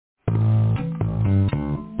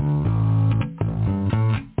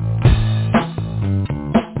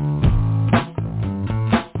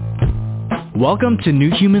Welcome to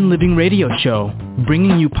New Human Living Radio Show,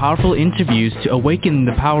 bringing you powerful interviews to awaken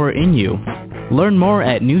the power in you. Learn more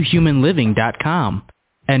at newhumanliving.com.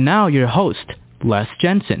 And now your host, Les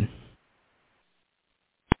Jensen.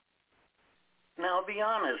 Now, be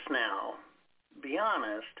honest now. Be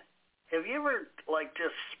honest. Have you ever,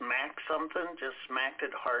 just smacked something, just smacked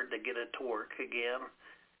it hard to get it to work again?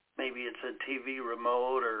 Maybe it's a TV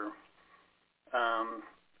remote or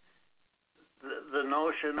the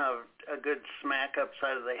notion of a good smack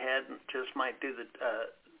upside of the head just might do the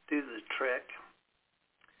trick.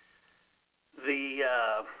 The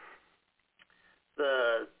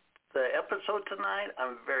episode tonight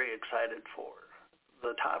I'm very excited for.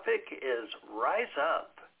 The topic is Rise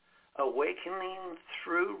Up, Awakening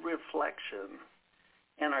Through Reflection.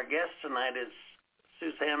 And our guest tonight is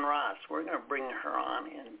Suzanne Ross. We're going to bring her on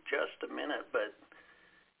in just a minute, but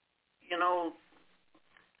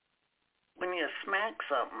when you smack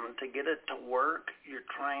something to get it to work, you're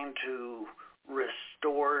trying to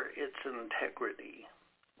restore its integrity,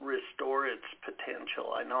 restore its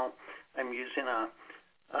potential. I know I'm using a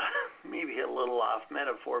maybe a little off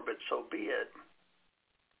metaphor, but so be it.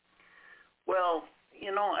 Well,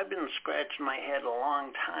 I've been scratching my head a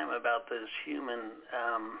long time about this human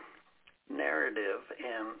narrative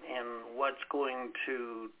and what's going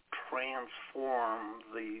to transform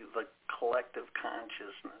the collective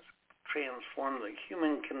consciousness, transform the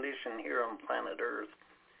human condition here on planet Earth.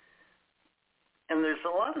 And there's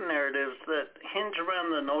a lot of narratives that hinge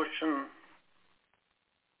around the notion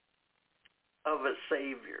of a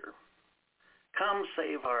savior. Come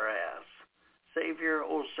save our ass. Savior,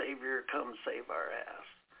 oh Savior, come save our ass.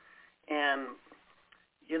 And,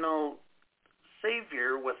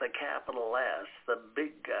 Savior with a capital S, the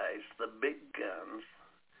big guys, the big guns,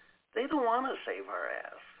 they don't want to save our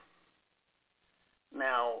ass.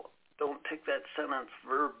 Now, don't take that sentence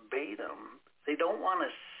verbatim. They don't want to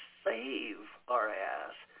save our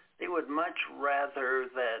ass. They would much rather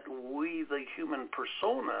that we, the human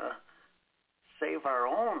persona, save our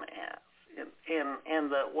own ass. And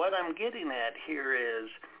what I'm getting at here is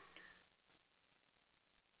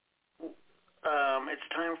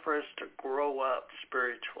it's time for us to grow up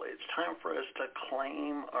spiritually. It's time for us to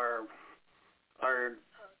claim our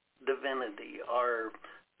divinity,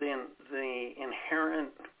 the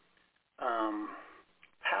inherent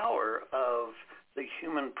power of the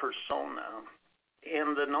human persona.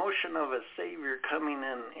 And the notion of a savior coming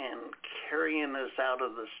in and carrying us out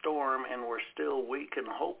of the storm and we're still weak and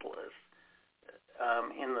hopeless,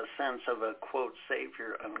 in the sense of a, quote,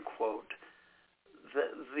 savior, unquote.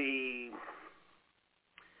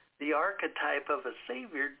 The archetype of a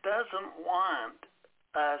savior doesn't want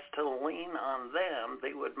us to lean on them.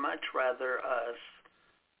 They would much rather us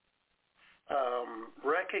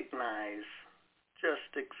recognize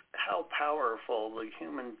just how powerful the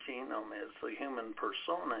human genome is, the human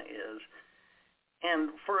persona is,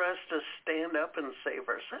 and for us to stand up and save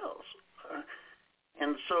ourselves.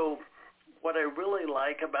 And so what I really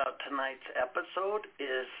like about tonight's episode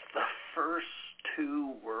is the first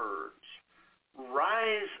two words.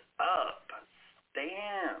 Rise up,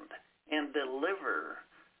 stand, and deliver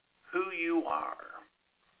who you are.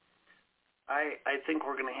 I think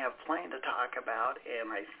we're going to have plenty to talk about,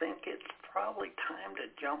 and I think it's probably time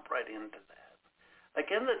to jump right into that.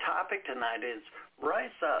 Again, the topic tonight is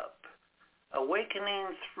Rise Up,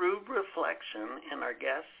 Awakening Through Reflection, and our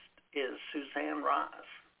guest is Suzanne Ross.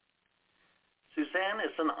 Suzanne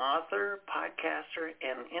is an author, podcaster,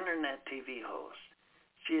 and internet TV host.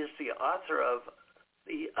 She is the author of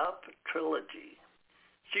the Up trilogy.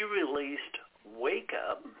 She released Wake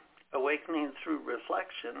Up, Awakening Through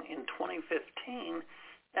Reflection in 2015,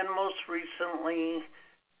 and most recently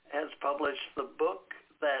has published the book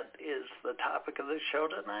that is the topic of the show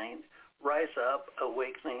tonight, Rise Up,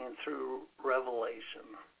 Awakening Through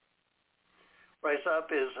Revelation. Rise Up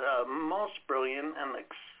is a most brilliant and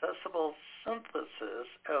accessible synthesis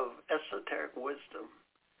of esoteric wisdom,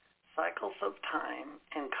 cycles of time,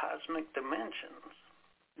 and cosmic dimensions.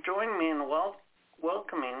 Join me in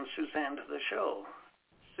welcoming Suzanne to the show.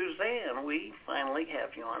 Suzanne, we finally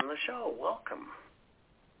have you on the show. Welcome.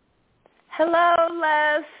 Hello,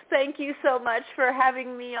 Les. Thank you so much for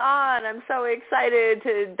having me on. I'm so excited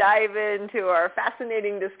to dive into our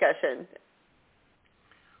fascinating discussion.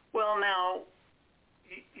 Well, now,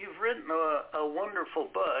 you've written a wonderful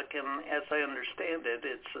book, and as I understand it,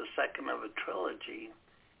 it's the second of a trilogy.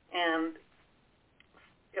 And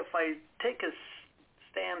if I take a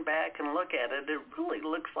stand back and look at it, it really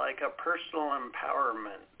looks like a personal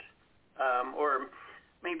empowerment, or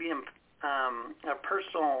maybe a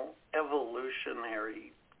personal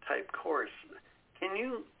evolutionary type course. Can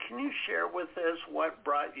you share with us what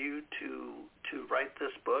brought you to write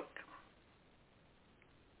this book?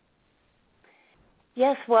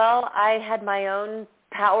 Yes, well, I had my own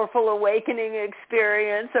powerful awakening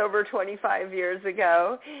experience over 25 years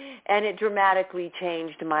ago, and it dramatically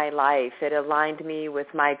changed my life. It aligned me with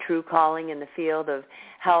my true calling in the field of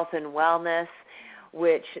health and wellness,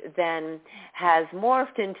 which then has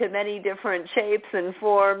morphed into many different shapes and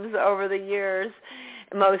forms over the years.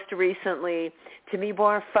 Most recently, to be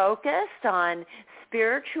more focused on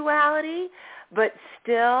spirituality, but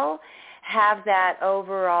still have that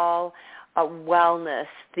overall wellness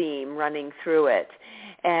theme running through it.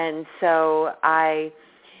 And so I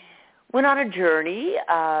went on a journey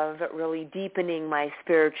of really deepening my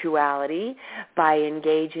spirituality by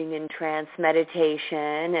engaging in trance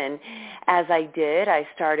meditation. And as I did, I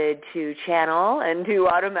started to channel and do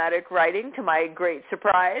automatic writing, to my great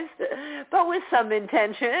surprise, but with some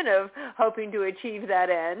intention of hoping to achieve that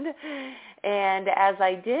end. And as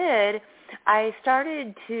I did, I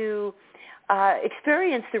started to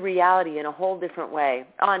experience the reality in a whole different way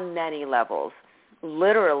on many levels.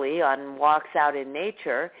 Literally on walks out in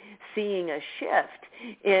nature, seeing a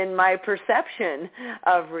shift in my perception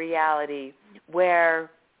of reality,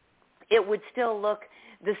 where it would still look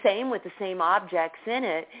the same with the same objects in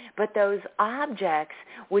it, but those objects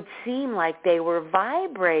would seem like they were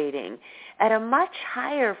vibrating at a much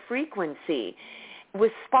higher frequency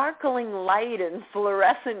with sparkling light and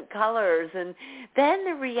fluorescent colors, and then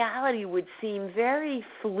the reality would seem very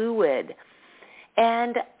fluid.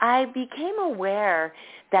 And I became aware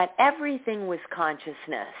that everything was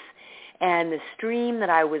consciousness, and the stream that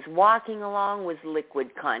I was walking along was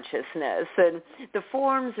liquid consciousness, and the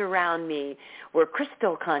forms around me were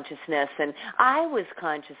crystal consciousness, and I was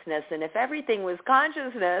consciousness, and if everything was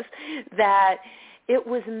consciousness, that it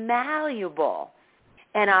was malleable,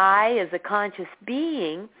 and I, as a conscious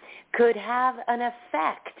being, could have an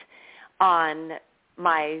effect on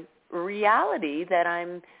my reality that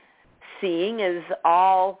I'm seeing is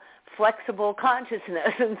all flexible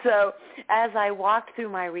consciousness. And so as I walked through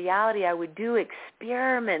my reality, I would do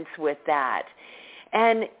experiments with that.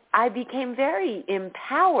 And I became very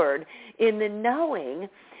empowered in the knowing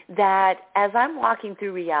that as I'm walking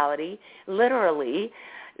through reality, literally,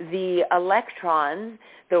 the electrons,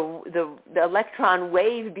 the electron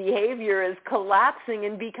wave behavior is collapsing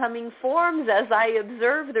and becoming forms as I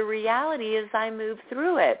observe the reality as I move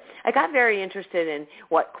through it. I got very interested in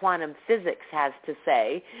what quantum physics has to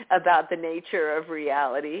say about the nature of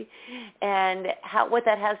reality and what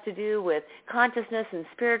that has to do with consciousness and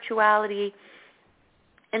spirituality.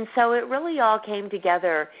 And so it really all came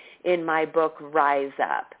together in my book, Rise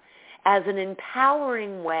Up, as an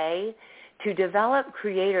empowering way to develop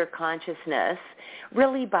creator consciousness,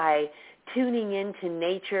 really by tuning into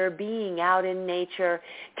nature, being out in nature,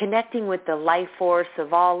 connecting with the life force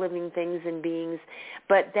of all living things and beings,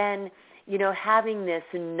 but then, having this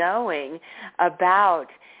knowing about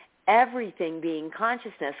everything being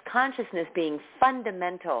consciousness, consciousness being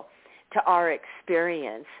fundamental to our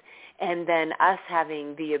experience, and then us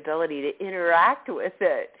having the ability to interact with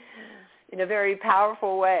it in a very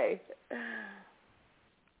powerful way.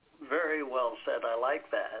 Very well said. I like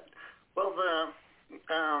that. Well,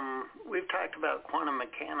 we've talked about quantum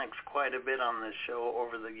mechanics quite a bit on this show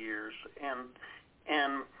over the years,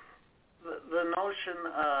 and the notion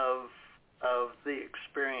of the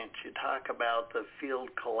experience, you talk about the field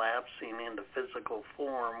collapsing into physical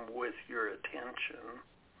form with your attention,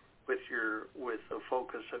 with the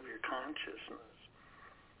focus of your consciousness.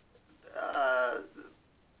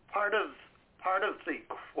 Part of the,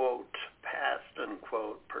 quote, past,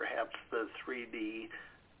 unquote, perhaps the 3D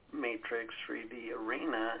matrix, 3D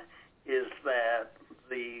arena, is that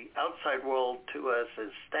the outside world to us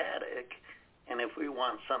is static, and if we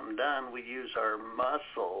want something done, we use our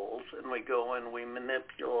muscles, and we go and we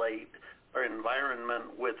manipulate our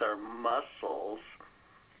environment with our muscles.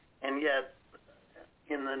 And yet,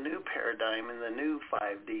 in the new paradigm, in the new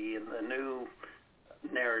 5D, in the new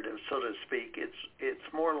narrative, so to speak,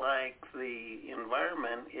 it's more like the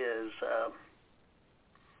environment is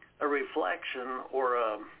a reflection or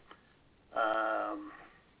a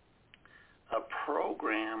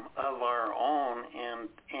program of our own,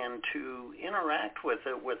 and to interact with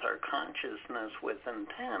it with our consciousness with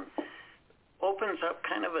intent opens up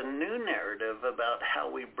kind of a new narrative about how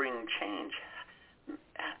we bring change.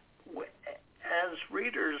 As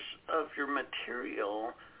readers of your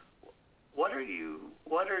material, what are you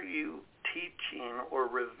teaching or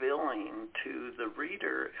revealing to the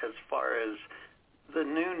reader as far as the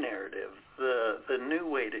new narrative, the new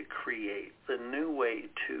way to create, the new way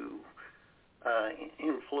to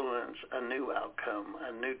influence a new outcome,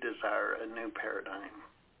 a new desire, a new paradigm.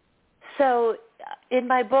 So in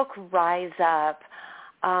my book, Rise Up,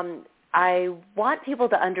 I want people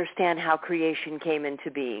to understand how creation came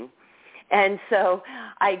into being. And so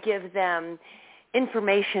I give them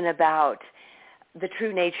information about the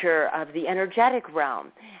true nature of the energetic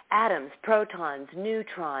realm, atoms, protons,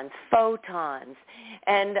 neutrons, photons,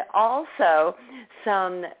 and also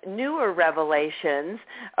some newer revelations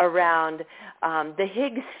around the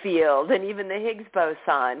Higgs field and even the Higgs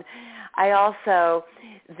boson. I also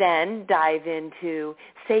then dive into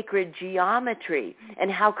sacred geometry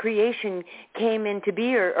and how creation came into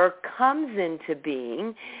being or comes into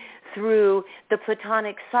being through the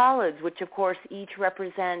Platonic solids, which of course each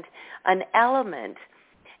represent an element.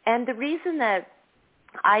 And the reason that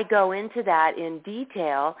I go into that in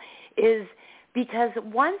detail is because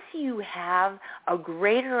once you have a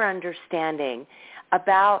greater understanding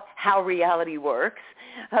about how reality works,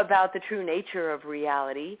 about the true nature of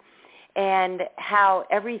reality, and how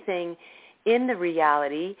everything in the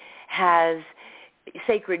reality has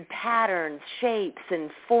sacred patterns, shapes,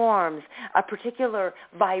 and forms, a particular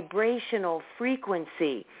vibrational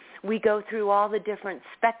frequency. We go through all the different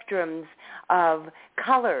spectrums of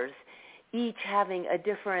colors, each having a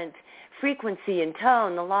different frequency and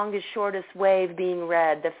tone, the longest, shortest wave being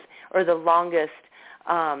red, the longest,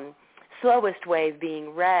 slowest wave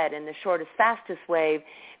being red, and the shortest, fastest wave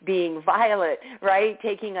being violet, right?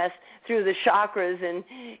 Taking us through the chakras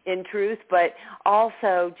in truth, but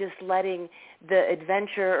also just letting the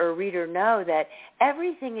adventurer or reader know that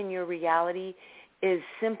everything in your reality is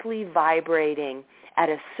simply vibrating at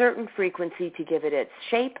a certain frequency to give it its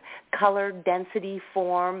shape, color, density,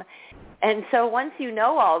 form. And so once you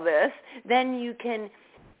know all this, then you can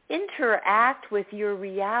interact with your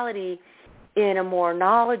reality in a more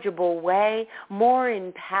knowledgeable way, more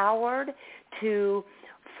empowered to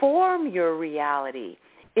form your reality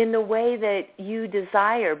in the way that you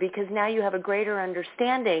desire, because now you have a greater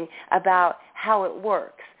understanding about how it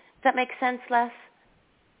works. Does that make sense, Les?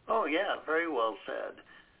 Oh, yeah, very well said.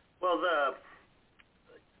 Well,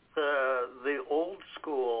 the old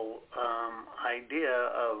school idea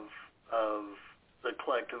of the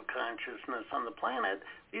collective consciousness on the planet,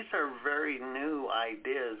 these are very new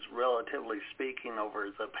ideas, relatively speaking, over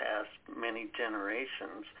the past many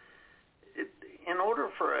generations. In order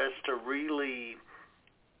for us to really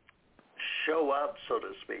show up, so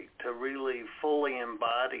to speak, to really fully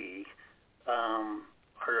embody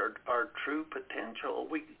our true potential,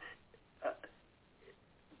 we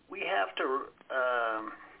have to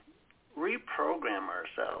reprogram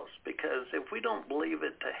ourselves, because if we don't believe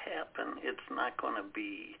it to happen, it's not going to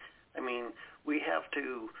be. I mean, we have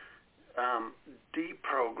to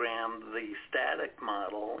deprogram the static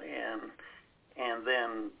model and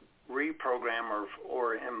then reprogram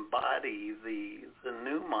or embody the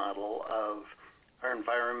new model of our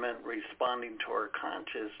environment responding to our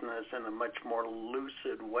consciousness in a much more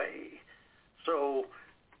lucid way. So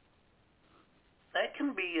that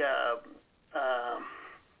can be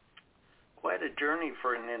quite a journey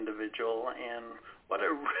for an individual, and what I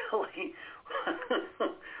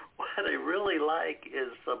really like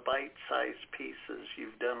is the bite-sized pieces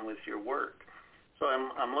you've done with your work. So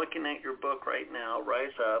I'm looking at your book right now,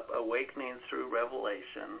 Rise Up, Awakening Through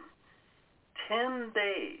Revelation. 10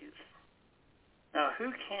 days. Now,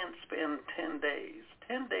 who can't spend 10 days?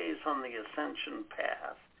 10 days on the ascension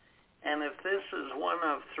path. And if this is one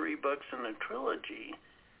of 3 books in a trilogy,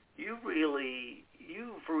 you've really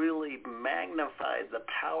magnified the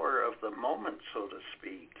power of the moment, so to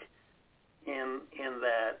speak, in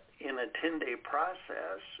that in a 10-day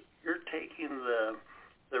process, you're taking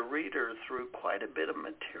the reader through quite a bit of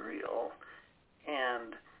material.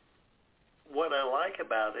 And what I like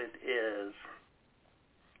about it is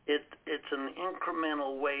it's an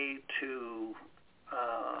incremental way to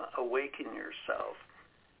awaken yourself.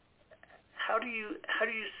 How do you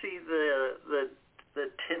see the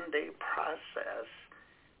 10-day process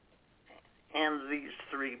and these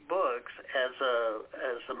 3 books as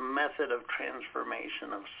a method of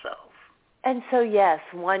transformation of self? And so, yes,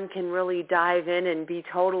 one can really dive in and be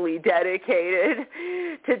totally dedicated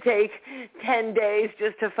to take 10 days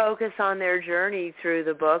just to focus on their journey through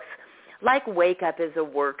the books. Like Wake Up is a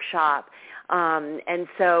workshop. And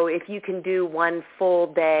so if you can do one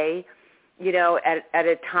full day, at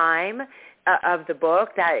a time of the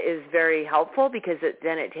book, that is very helpful, because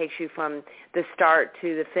then it takes you from the start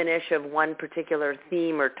to the finish of one particular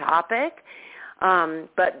theme or topic.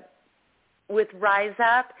 But with Rise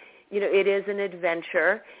Up, it is an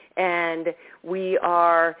adventure, and we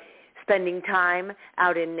are spending time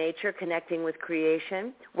out in nature, connecting with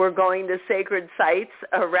creation. We're going to sacred sites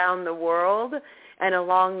around the world, and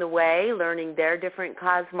along the way, learning their different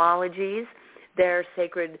cosmologies, their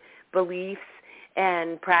sacred beliefs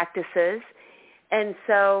and practices. And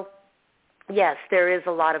so, yes, there is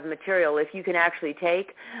a lot of material. If you can actually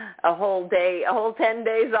take a whole 10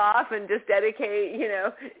 days off and just dedicate,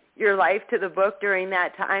 your life to the book during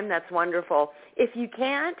that time, that's wonderful. If you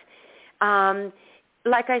can't,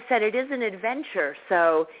 like I said, it is an adventure.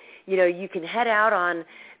 So, you can head out on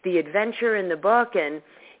the adventure in the book, and,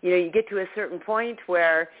 you get to a certain point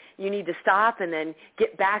where you need to stop and then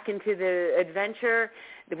get back into the adventure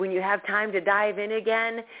when you have time to dive in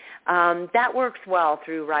again. That works well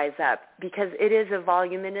through Rise Up because it is a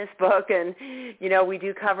voluminous book, and, we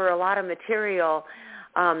do cover a lot of material.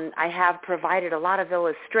 I have provided a lot of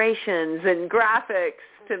illustrations and graphics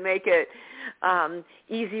to make it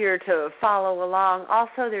easier to follow along.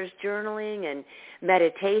 Also, there's journaling and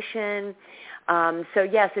meditation. So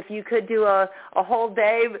yes, if you could do a whole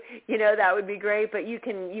day, that would be great. But you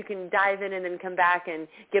can dive in and then come back and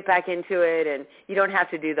get back into it, and you don't have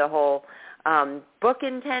to do the whole book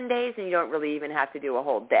in 10 days, and you don't really even have to do a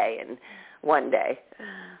whole day in one day.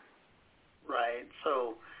 Right.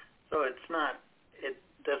 So it's not. It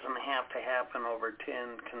doesn't have to happen over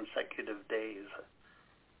 10 consecutive days.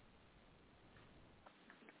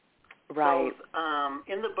 Right.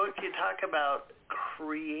 So, in the book, you talk about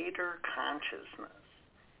creator consciousness,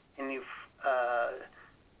 and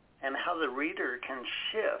and how the reader can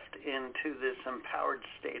shift into this empowered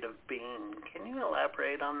state of being. Can you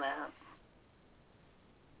elaborate on that?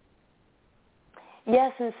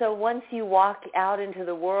 Yes, and so once you walk out into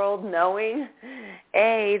the world knowing,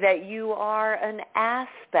 that you are an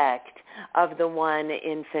aspect of the one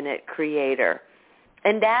infinite creator.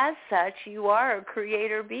 And as such, you are a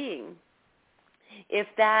creator being. If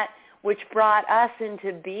that which brought us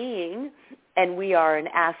into being, and we are an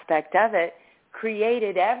aspect of it,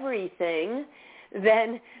 created everything,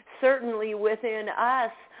 then certainly within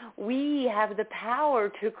us, we have the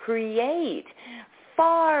power to create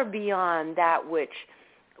far beyond that which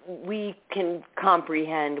we can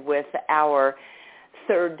comprehend with our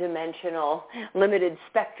third-dimensional limited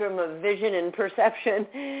spectrum of vision and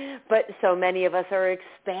perception. But so many of us are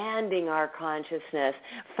expanding our consciousness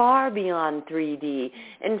far beyond 3D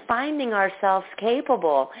and finding ourselves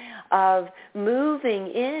capable of moving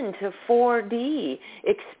into 4D,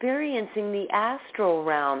 experiencing the astral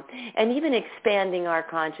realm, and even expanding our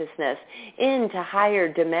consciousness into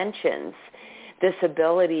higher dimensions. This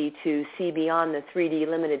ability to see beyond the 3D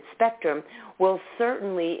limited spectrum will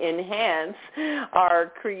certainly enhance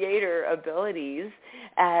our creator abilities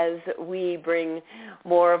as we bring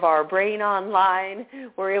more of our brain online.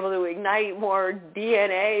 We're able to ignite more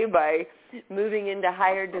DNA by moving into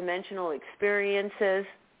higher dimensional experiences.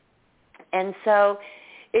 And so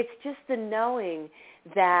it's just the knowing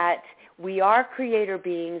that we are creator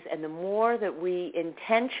beings, and the more that we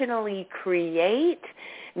intentionally create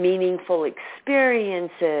meaningful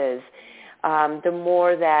experiences, the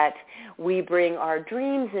more that we bring our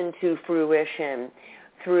dreams into fruition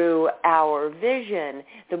through our vision,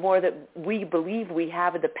 the more that we believe we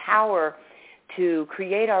have the power to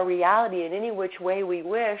create our reality in any which way we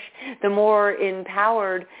wish, the more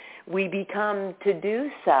empowered we become to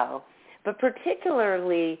do so. But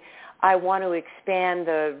particularly, I want to expand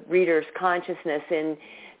the reader's consciousness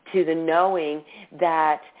into the knowing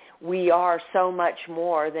that we are so much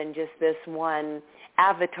more than just this one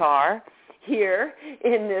avatar here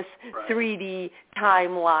in this 3D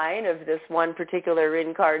timeline of this one particular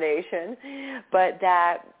incarnation, but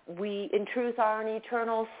that we in truth are an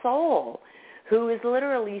eternal soul who is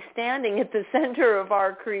literally standing at the center of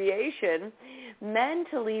our creation,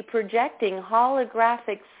 mentally projecting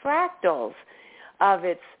holographic fractals of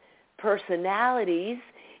its personalities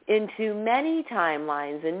into many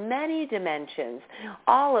timelines and many dimensions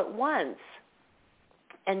all at once.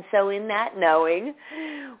 And so in that knowing,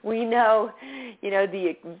 we know,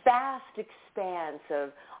 the vast expanse of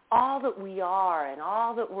all that we are and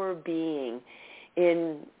all that we're being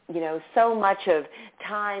in, so much of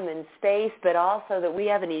time and space, but also that we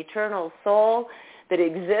have an eternal soul that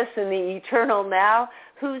exists in the eternal now,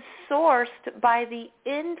 who's sourced by the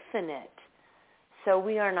infinite. So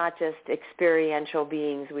we are not just experiential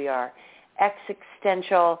beings. We are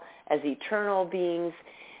existential as eternal beings,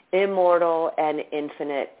 immortal and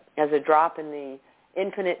infinite, as a drop in the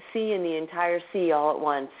infinite sea and the entire sea all at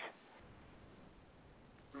once.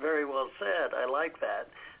 Very well said. I like that.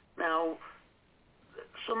 Now,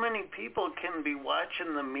 so many people can be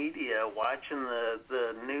watching the media, watching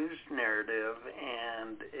the news narrative,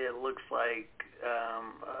 and it looks like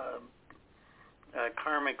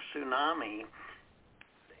karmic tsunami,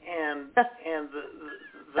 and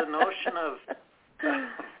the notion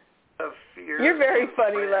of fear. You're very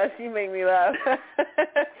funny, Les. You make me laugh. I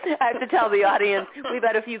have to tell the audience we've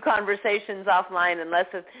had a few conversations offline, and Les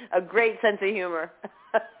has a great sense of humor.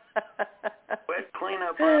 Wet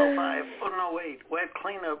cleanup aisle 5. Oh no, wait. Wet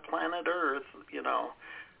cleanup planet Earth. You know,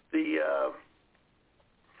 the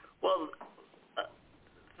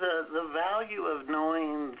value of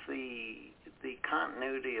knowing the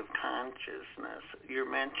continuity of consciousness. You're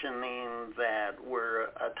mentioning that we're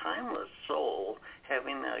a timeless soul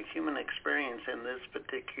having a human experience in this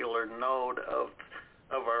particular node of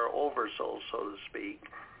our oversoul, so to speak.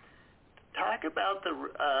 Talk about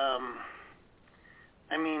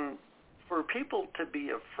for people to be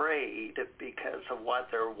afraid because of what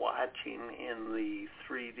they're watching in the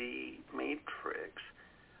 3D matrix.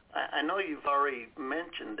 I know you've already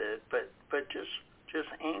mentioned it, but just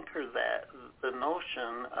anchor that, the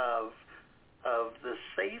notion of the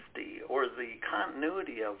safety or the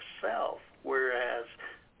continuity of self, whereas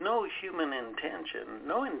no human intention,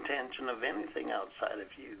 no intention of anything outside of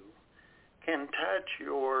you can touch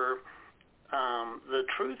your the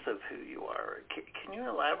truth of who you are. Can you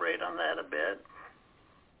elaborate on that a bit?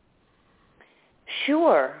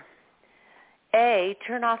 Sure. A,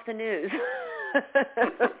 turn off the news.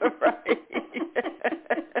 Right.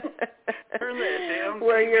 Turn that damn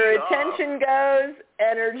Where TV your off. attention goes,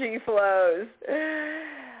 energy flows.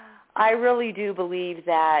 I really do believe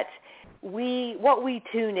that what we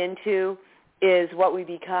tune into is what we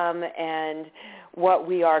become and what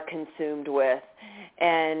we are consumed with.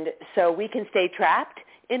 And so we can stay trapped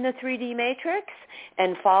in the 3D matrix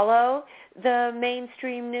and follow the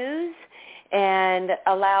mainstream news and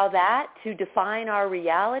allow that to define our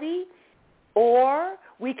reality, or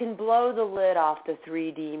we can blow the lid off the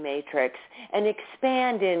 3D matrix and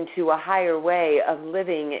expand into a higher way of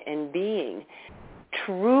living and being,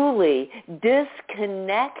 truly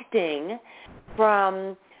disconnecting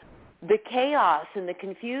from the chaos and the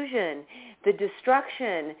confusion, the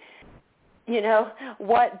destruction,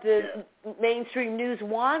 what the mainstream news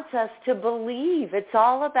wants us to believe. It's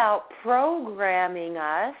all about programming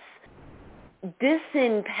us,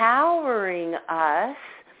 disempowering us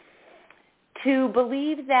to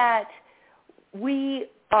believe that we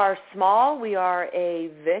are small, we are a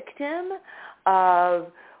victim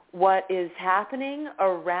of what is happening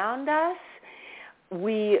around us.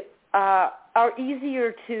 We are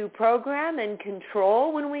easier to program and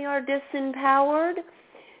control when we are disempowered.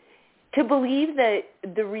 To believe that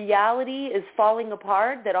the reality is falling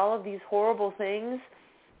apart, that all of these horrible things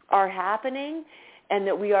are happening, and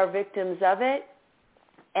that we are victims of it.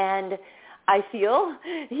 And I feel,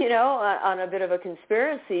 on a bit of a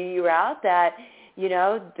conspiracy route that,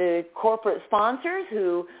 the corporate sponsors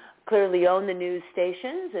who clearly own the news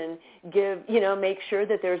stations and give, make sure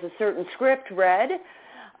that there's a certain script read,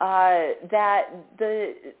 that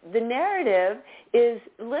the narrative is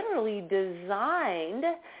literally designed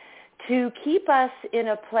to keep us in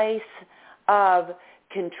a place of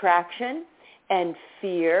contraction and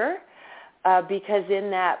fear, because in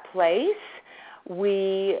that place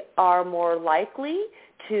we are more likely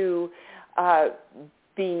to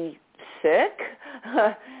be sick,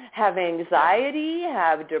 have anxiety,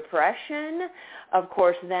 have depression. Of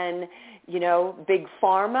course, then, big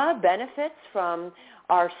pharma benefits from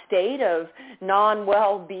our state of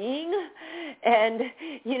non-well-being. And,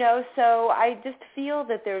 so I just feel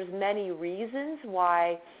that there's many reasons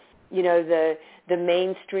why, the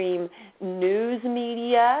mainstream news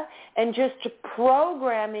media and just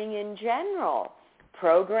programming in general,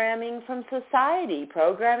 programming from society,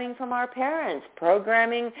 programming from our parents,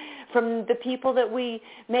 programming from the people that we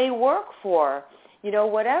may work for,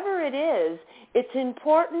 whatever it is, it's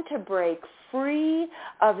important to break free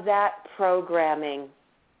of that programming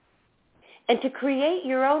and to create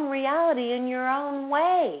your own reality in your own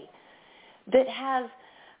way that has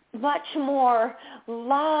much more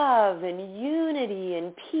love and unity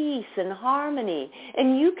and peace and harmony.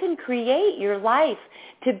 And you can create your life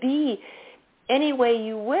to be any way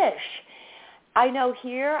you wish. I know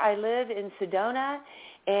here I live in Sedona,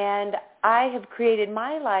 and I have created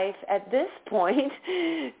my life at this point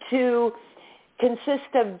to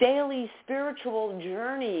consist of daily spiritual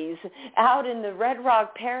journeys out in the Red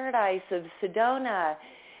Rock paradise of Sedona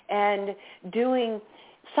and doing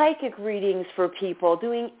psychic readings for people,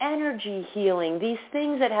 doing energy healing, these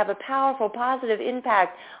things that have a powerful, positive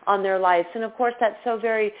impact on their lives. And, of course, that's so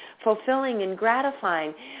very fulfilling and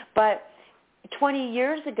gratifying. But 20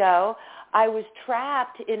 years ago, I was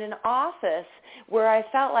trapped in an office where I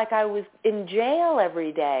felt like I was in jail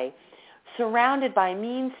every day, surrounded by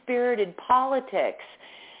mean-spirited politics,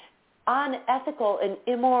 unethical and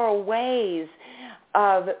immoral ways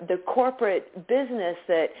of the corporate business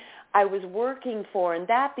that I was working for, and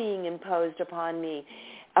that being imposed upon me.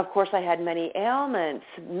 Of course, I had many ailments,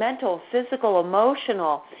 mental, physical,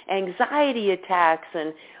 emotional, anxiety attacks,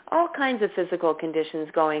 and all kinds of physical conditions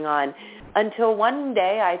going on, until one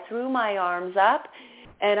day I threw my arms up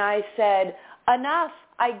and I said, enough,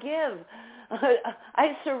 I give.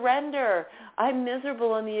 I surrender. I'm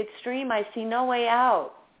miserable in the extreme. I see no way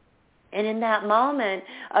out. And in that moment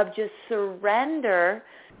of just surrender,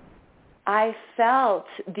 I felt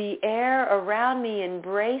the air around me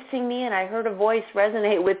embracing me, and I heard a voice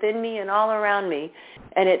resonate within me and all around me.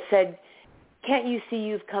 And it said, can't you see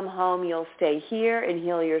you've come home? You'll stay here and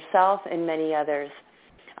heal yourself and many others.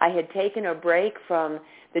 I had taken a break from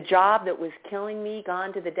the job that was killing me,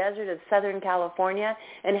 gone to the desert of Southern California,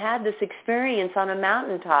 and had this experience on a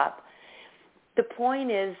mountaintop. The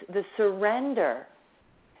point is the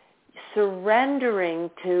surrendering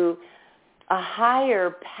to a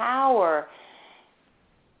higher power.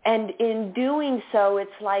 And in doing so,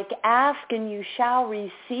 it's like ask and you shall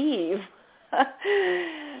receive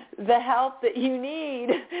the help that you need,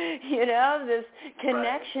 this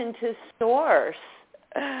connection to source.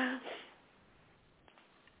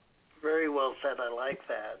 Very well said. I like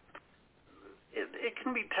that. It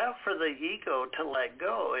can be tough for the ego to let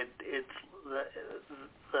go. It's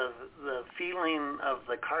the feeling of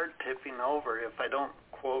the cart tipping over if I don't,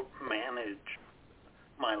 quote, manage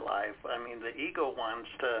my life. I mean, the ego wants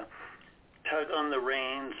to tug on the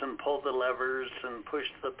reins and pull the levers and push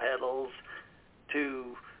the pedals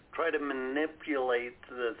to try to manipulate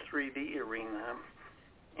the 3D arena.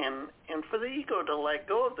 And for the ego to let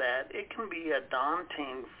go of that, it can be a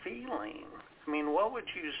daunting feeling. I mean, what would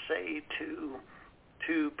you say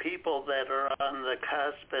to people that are on the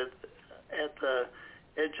cusp at the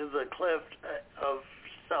edge of the cliff of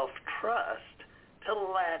self-trust, to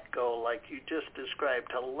let go, like you just described,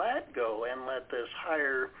 to let go and let this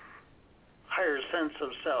higher sense of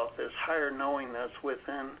self, this higher knowingness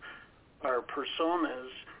within our personas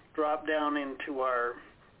drop down into our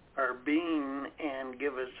being and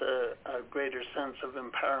give us a greater sense of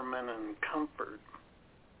empowerment and comfort.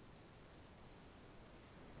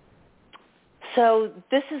 So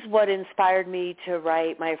this is what inspired me to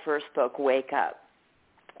write my first book, Wake Up.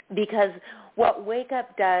 Because what Wake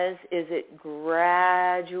Up does is it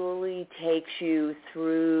gradually takes you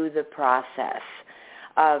through the process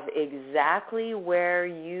of exactly where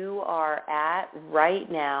you are at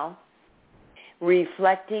right now,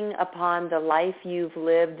 reflecting upon the life you've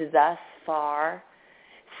lived thus far,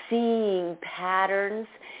 seeing patterns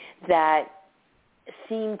that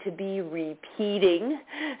seem to be repeating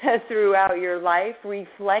throughout your life,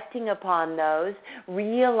 reflecting upon those,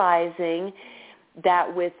 realizing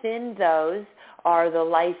that within those are the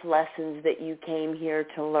life lessons that you came here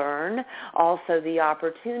to learn, also the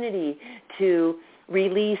opportunity to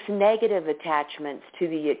release negative attachments to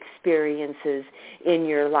the experiences in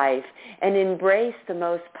your life and embrace the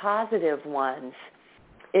most positive ones.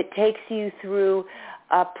 It takes you through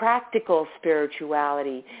a practical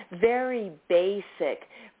spirituality, very basic,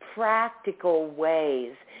 practical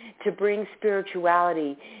ways to bring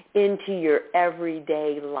spirituality into your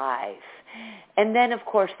everyday life. And then, of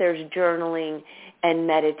course, there's journaling and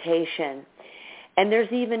meditation. And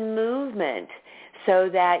there's even movement so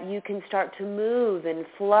that you can start to move and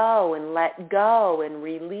flow and let go and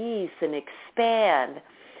release and expand.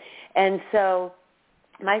 And so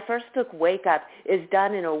my first book, Wake Up, is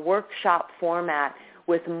done in a workshop format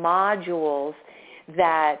with modules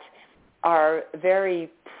that are very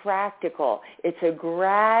practical. It's a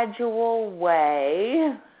gradual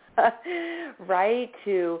way, right,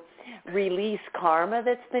 to release karma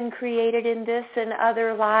that's been created in this and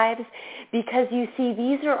other lives, because you see,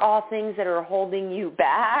 these are all things that are holding you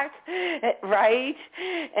back, right,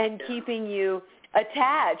 and keeping you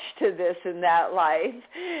attached to this and that life,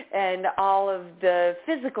 and all of the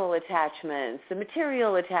physical attachments, the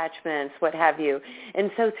material attachments, what have you.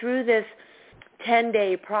 And so through this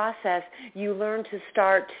 10-day process, you learn to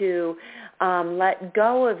start to let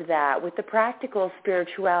go of that. With the practical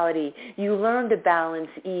spirituality, you learn to balance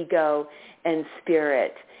ego and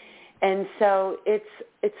spirit. And so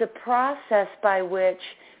it's a process by which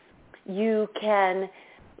you can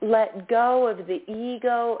let go of the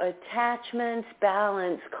ego attachments,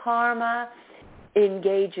 balance karma,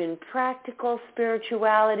 engage in practical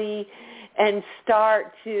spirituality, and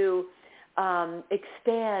start to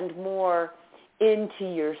expand more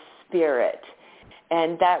into your spirit.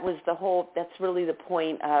 And that's really the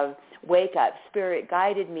point of wake up. Spirit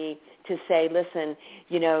guided me to say, listen,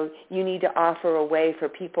 you need to offer a way for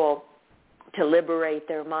people to liberate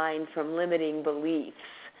their mind from limiting beliefs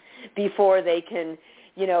before they can,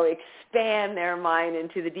 expand their mind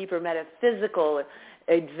into the deeper metaphysical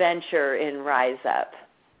adventure in Rise Up.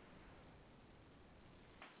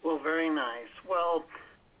 Well, very nice. Well,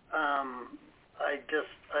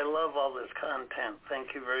 I love all this content.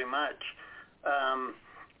 Thank you very much.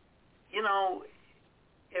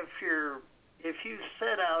 If you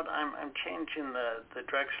set out, I'm changing the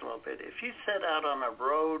direction a little bit. If you set out on a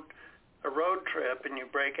road trip and you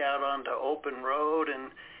break out onto open road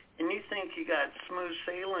and you think you got smooth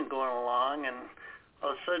sailing going along, and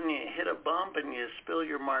all of a sudden you hit a bump and you spill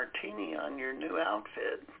your martini on your new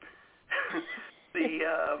outfit.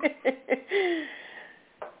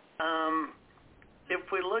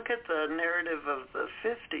 If we look at the narrative of the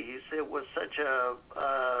 50s, it was such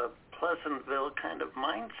a Pleasantville kind of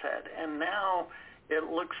mindset, and now it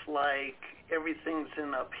looks like everything's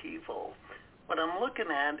in upheaval. What I'm looking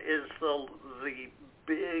at is the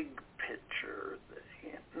big picture.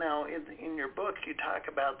 Now, in your book, you talk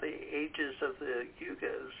about the ages of the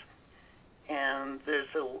yugas, and there's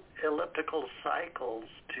elliptical cycles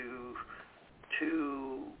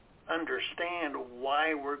to understand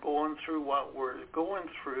why we're going through what we're going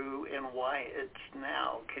through and why it's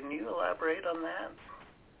now. Can you elaborate on that?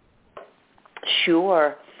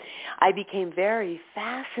 Sure. I became very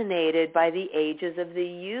fascinated by the ages of the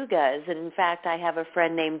yugas. And in fact, I have a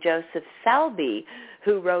friend named Joseph Selby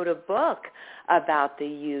who wrote a book about the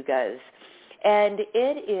yugas. And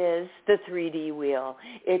it is the 3D wheel.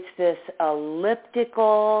 It's this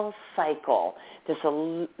elliptical cycle,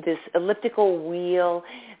 this elliptical wheel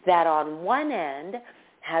that on one end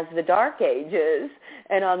has the dark ages,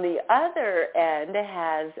 and on the other end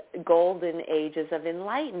has golden ages of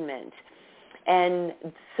enlightenment. And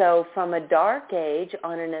so from a dark age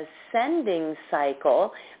on an ascending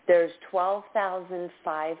cycle, there's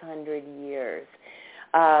 12,500 years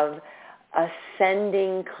of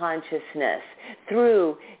ascending consciousness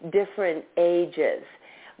through different ages.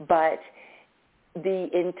 But the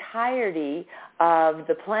entirety of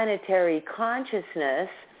the planetary consciousness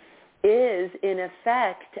is, in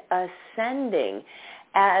effect, ascending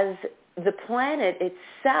as the planet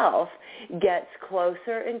itself gets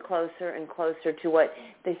closer and closer and closer to what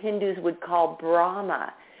the Hindus would call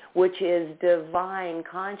Brahma, which is divine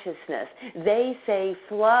consciousness. They say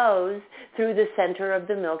flows through the center of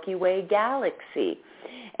the Milky Way galaxy.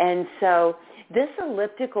 And so this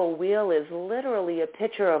elliptical wheel is literally a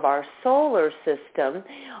picture of our solar system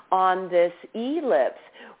on this ellipse,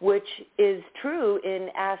 which is true in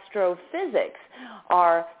astrophysics.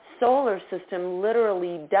 Our solar system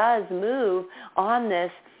literally does move on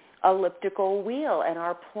this elliptical wheel, and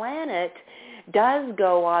our planet does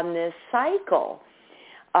go on this cycle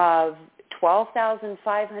of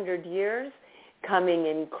 12,500 years, coming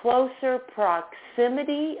in closer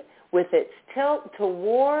proximity with its tilt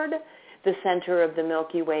toward the center of the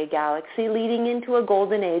Milky Way galaxy, leading into a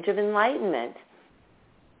golden age of enlightenment.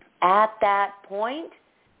 At that point,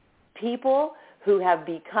 people who have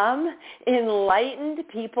become enlightened,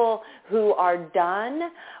 people who are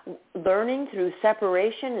done learning through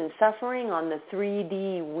separation and suffering on the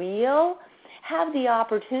 3D wheel, have the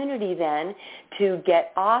opportunity then to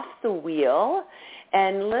get off the wheel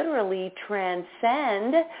and literally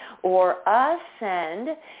transcend or ascend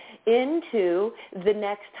into the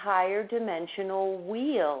next higher dimensional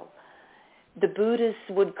wheel. The Buddhists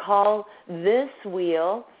would call this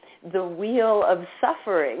wheel the wheel of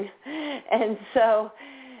suffering. And so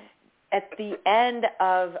at the end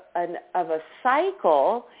of a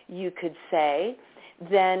cycle, you could say,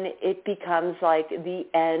 then it becomes like the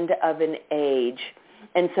end of an age.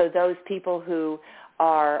 And so those people who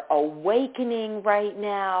are awakening right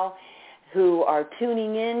now, who are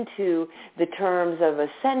tuning into the terms of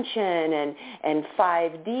ascension and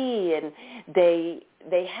 5D, and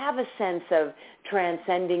they have a sense of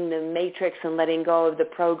transcending the matrix and letting go of the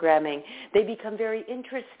programming. They become very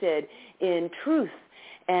interested in truth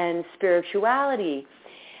and spirituality.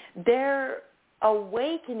 They're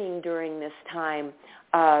awakening during this time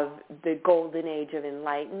of the golden age of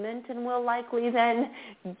enlightenment and will likely then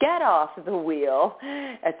get off the wheel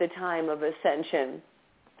at the time of ascension.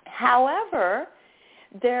 However,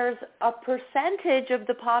 there's a percentage of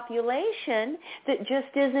the population that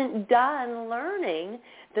just isn't done learning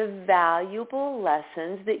the valuable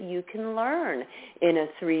lessons that you can learn in a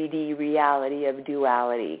 3D reality of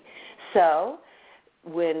duality. So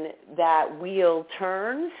when that wheel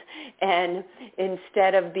turns, and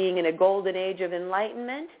instead of being in a golden age of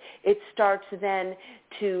enlightenment, it starts then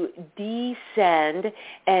to descend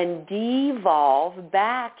and devolve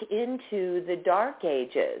back into the dark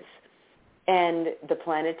ages. And the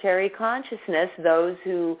planetary consciousness, those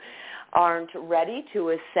who aren't ready to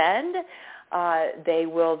ascend, they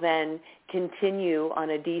will then continue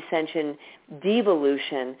on a descension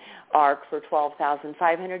devolution arc for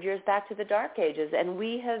 12,500 years back to the Dark Ages. And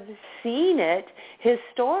we have seen it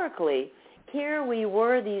historically. Here we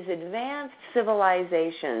were, these advanced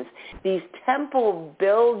civilizations, these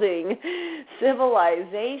temple-building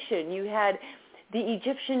civilization. You had the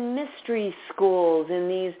Egyptian mystery schools and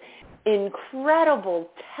these incredible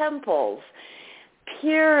temples,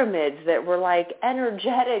 pyramids that were like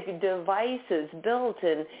energetic devices built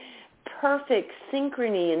in perfect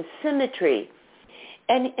synchrony and symmetry.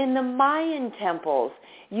 And in the Mayan temples,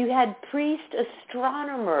 you had priest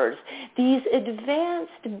astronomers, these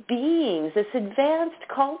advanced beings, this advanced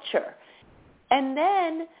culture. And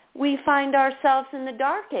then we find ourselves in the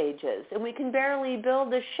Dark Ages, and we can barely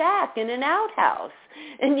build a shack in an outhouse.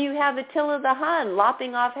 And you have Attila the Hun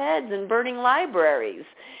lopping off heads and burning libraries.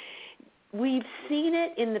 We've seen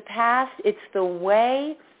it in the past. It's the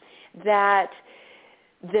way that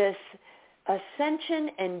this ascension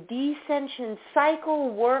and descension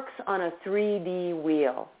cycle works on a 3D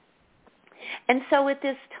wheel. And so at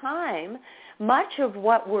this time, much of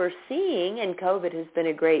what we're seeing, and COVID has been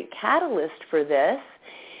a great catalyst for this,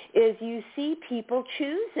 is you see people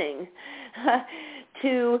choosing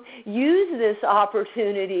to use this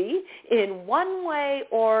opportunity in one way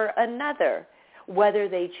or another, whether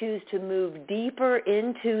they choose to move deeper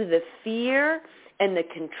into the fear and the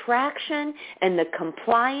contraction and the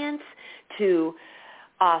compliance to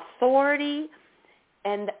authority.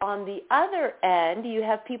 And on the other end, you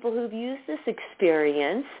have people who've used this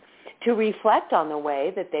experience to reflect on the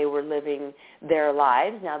way that they were living their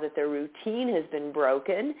lives now that their routine has been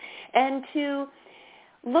broken, and to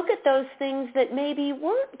look at those things that maybe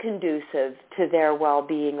weren't conducive to their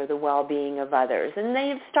well-being or the well-being of others. And they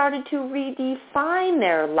have started to redefine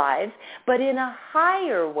their lives, but in a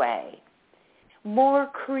higher way, more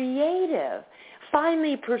creative,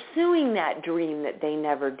 finally pursuing that dream that they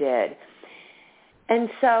never did. And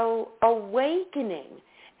so awakening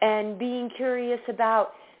and being curious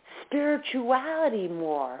about spirituality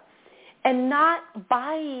more, and not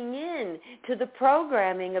buying in to the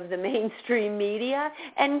programming of the mainstream media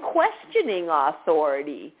and questioning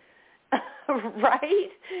authority, right?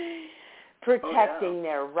 Protecting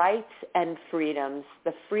their rights and freedoms,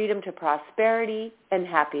 the freedom to prosperity and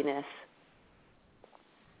happiness.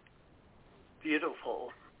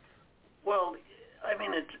 Beautiful. Well, I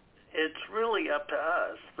mean, it's really up to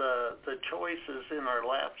us. The choice is in our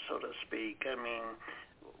lap, so to speak. I mean,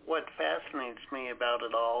 what fascinates me about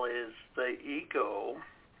it all is the ego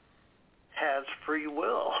has free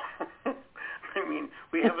will. I mean,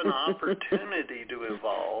 we have an opportunity to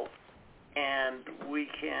evolve, and we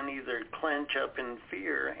can either clench up in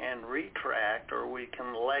fear and retract, or we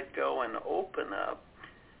can let go and open up.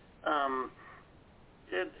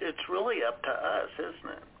 It's really up to us,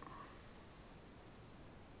 isn't it?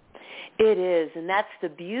 It is, and that's the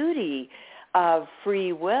beauty of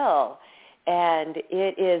free will. And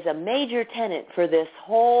it is a major tenet for this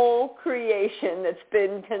whole creation that's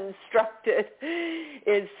been constructed,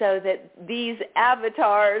 is so that these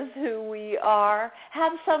avatars who we are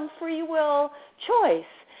have some free will choice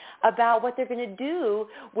about what they're going to do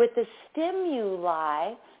with the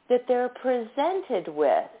stimuli that they're presented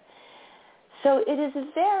with. So it is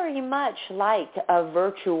very much like a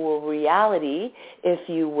virtual reality, if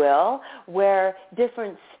you will, where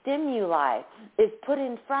different stimuli is put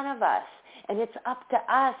in front of us. And it's up to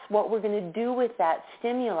us what we're going to do with that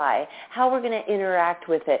stimuli, how we're going to interact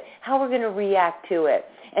with it, how we're going to react to it.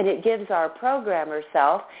 And it gives our programmer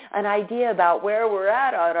self an idea about where we're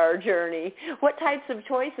at on our journey. What types of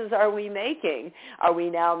choices are we making? Are we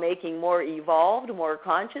now making more evolved, more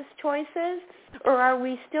conscious choices? Or are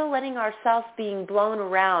we still letting ourselves being blown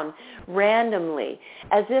around randomly,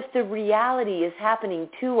 as if the reality is happening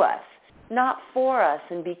to us, not for us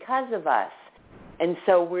and because of us? And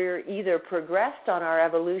so we're either progressed on our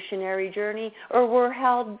evolutionary journey or we're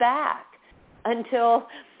held back until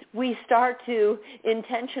we start to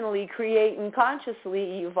intentionally create and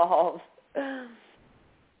consciously evolve. And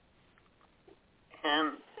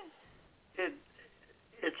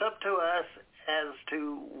it's up to us as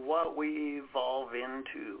to what we evolve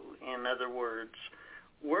into. In other words,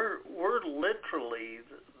 we're literally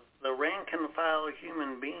the rank and file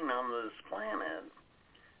human being on this planet.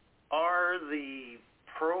 Are the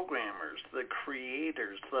programmers, the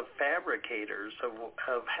creators, the fabricators of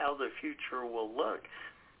how the future will look.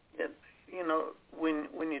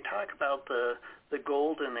 When you talk about the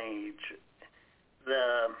golden age,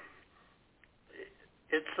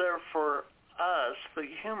 it's there for us, the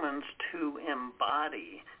humans, to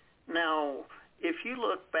embody. Now, if you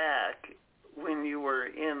look back when you were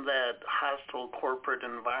in that hostile corporate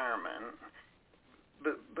environment,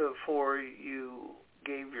 before you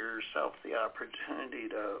gave yourself the opportunity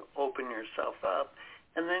to open yourself up,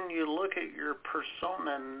 and then you look at your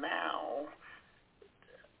persona now,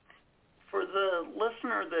 for the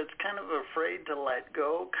listener that's kind of afraid to let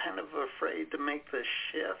go, kind of afraid to make the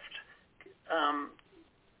shift,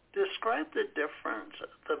 describe the difference,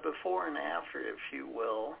 the before and after, if you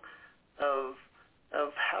will, of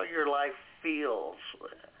how your life feels,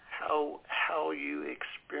 how you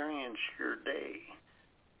experience your day.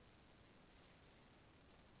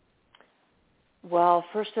 Well,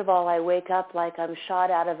 first of all, I wake up like I'm shot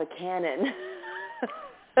out of a cannon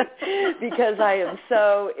because I am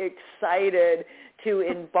so excited to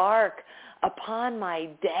embark upon my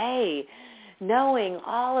day, knowing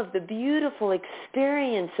all of the beautiful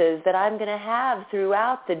experiences that I'm going to have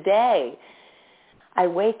throughout the day. I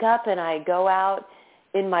wake up and I go out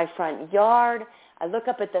in my front yard. I look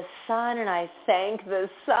up at the sun and I thank the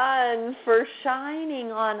sun for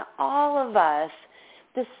shining on all of us.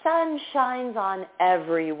 The sun shines on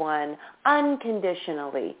everyone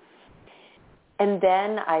unconditionally. And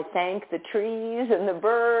then I thank the trees and the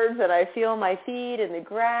birds, and I feel my feet in the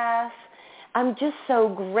grass. I'm just so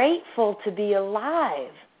grateful to be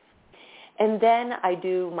alive. And then I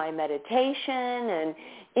do my meditation, and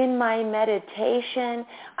in my meditation,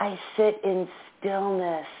 I sit in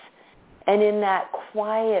stillness. And in that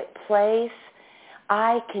quiet place,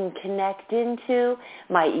 I can connect into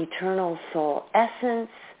my eternal soul essence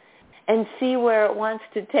and see where it wants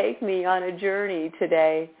to take me on a journey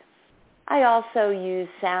today. I also use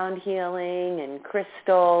sound healing and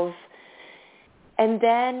crystals. And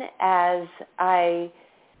then as I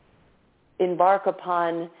embark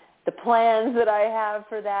upon the plans that I have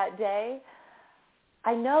for that day,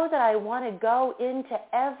 I know that I want to go into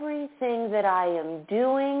everything that I am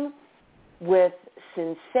doing with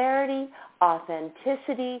sincerity,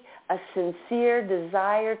 authenticity, a sincere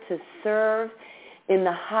desire to serve in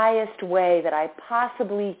the highest way that I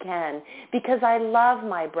possibly can, because I love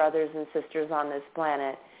my brothers and sisters on this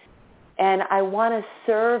planet, and I want to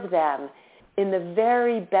serve them in the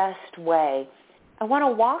very best way. I want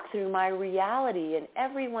to walk through my reality, and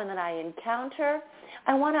everyone that I encounter,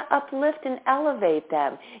 I want to uplift and elevate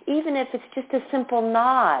them, even if it's just a simple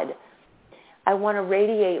nod. I want to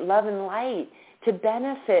radiate love and light to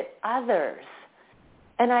benefit others.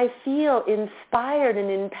 And I feel inspired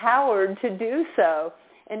and empowered to do so.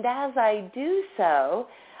 And as I do so,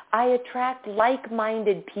 I attract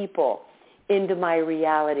like-minded people into my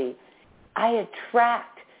reality. I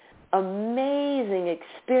attract amazing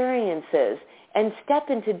experiences and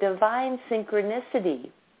step into divine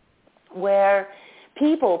synchronicity where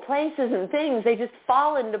people, places, and things, they just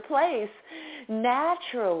fall into place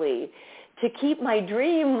naturally to keep my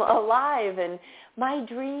dream alive. And my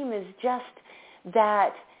dream is just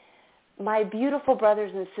that my beautiful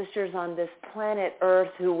brothers and sisters on this planet Earth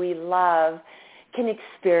who we love can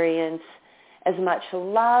experience as much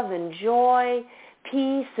love and joy,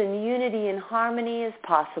 peace and unity and harmony as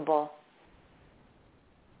possible.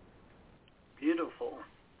 Beautiful.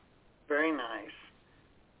 Very nice.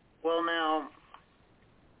 Well, now,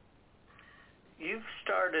 you've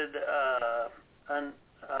started a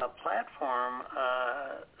platform,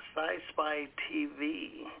 Sci-Spy TV.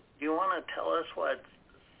 Do you want to tell us what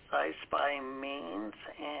Sci-Spy means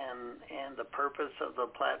and the purpose of the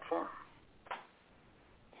platform?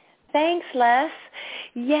 Thanks, Les.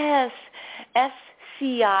 Yes,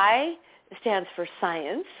 SCI stands for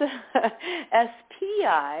science,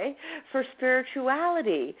 SPI for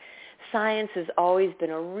spirituality. Science has always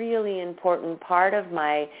been a really important part of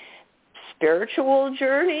my spiritual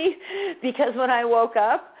journey, because when I woke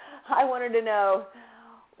up, I wanted to know,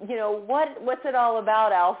 what's it all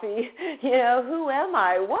about, Alfie? Who am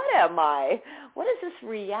I? What am I? What is this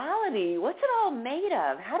reality? What's it all made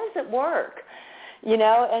of? How does it work?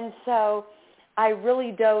 And so I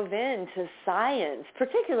really dove into science,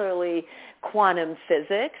 particularly quantum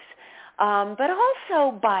physics, but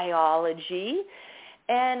also biology.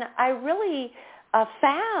 And I really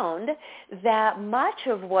found that much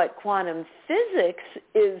of what quantum physics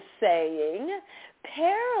is saying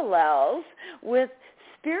parallels with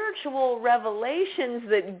spiritual revelations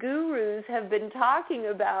that gurus have been talking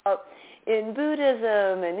about in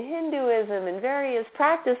Buddhism and Hinduism and various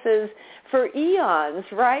practices for eons,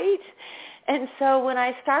 right? And so when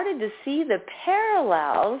I started to see the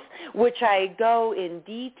parallels, which I go in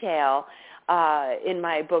detail in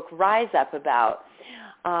my book Rise Up about,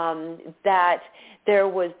 that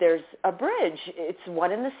there's a bridge. It's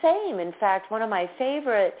one and the same. In fact, one of my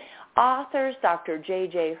favorite authors, Dr.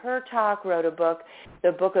 J.J. Hurtak, wrote a book,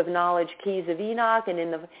 The Book of Knowledge, Keys of Enoch, and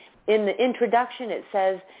in the introduction it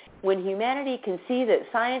says, when humanity can see that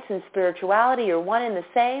science and spirituality are one and the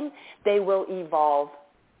same, they will evolve.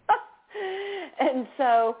 And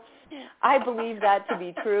so I believe that to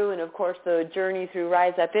be true, and of course the journey through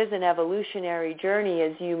Rise Up is an evolutionary journey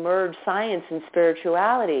as you merge science and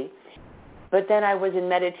spirituality. But then I was in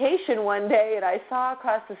meditation one day and I saw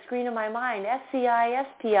across the screen of my mind SCI,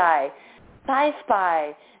 SPI,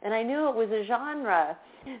 Sci-Spy, and I knew it was a genre.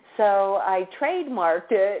 So I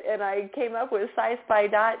trademarked it and I came up with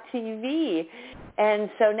Sci-Spy.tv. And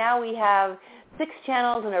so now we have 6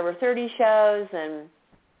 channels and over 30 shows, and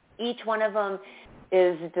each one of them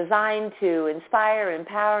is designed to inspire,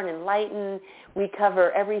 empower, and enlighten. We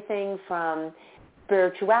cover everything from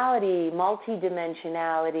spirituality,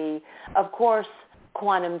 multidimensionality, of course,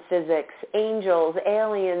 quantum physics, angels,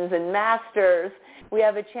 aliens, and masters. We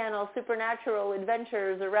have a channel, Supernatural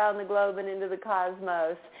Adventures Around the Globe and Into the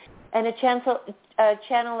Cosmos, and a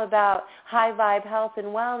channel about high vibe health and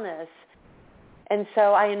wellness. And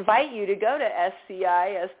so I invite you to go to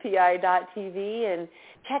SCI.SPI.tv and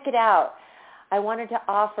check it out. I wanted to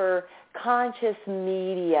offer conscious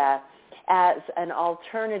media as an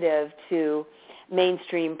alternative to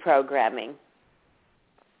mainstream programming.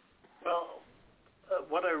 Well,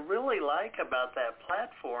 what I really like about that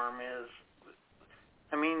platform is,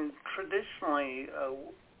 I mean, traditionally,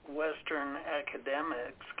 Western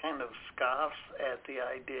academics kind of scoffs at the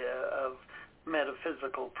idea of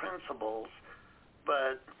metaphysical principles,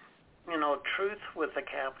 but, you know, truth with a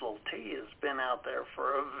capital T has been out there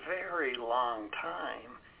for a very long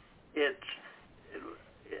time. It's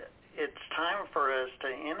time for us to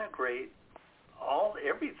integrate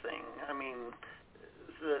everything. I mean,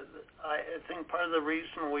 I think part of the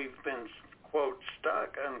reason we've been, quote,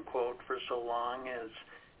 stuck, unquote, for so long is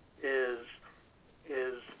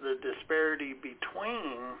the disparity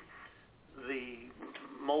between the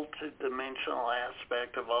multidimensional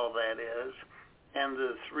aspect of all that is and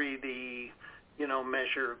the 3D, you know,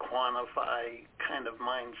 measure, quantify kind of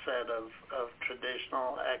mindset of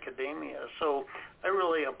traditional academia. So I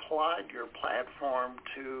really applaud your platform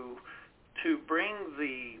to bring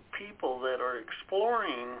the people that are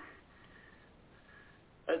exploring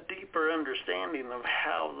a deeper understanding of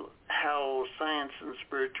how science and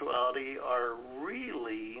spirituality are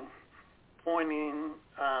really pointing,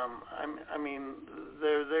 I mean,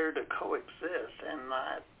 they're there to coexist and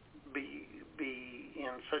not be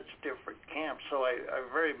in such different camps. So I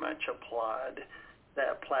very much applaud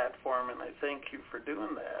that platform, and I thank you for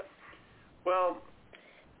doing that. Well,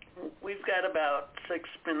 we've got about 6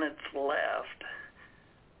 minutes left.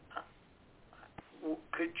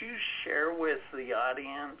 Could you share with the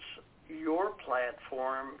audience your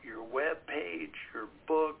platform, your web page, your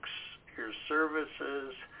books, your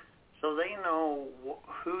services, so they know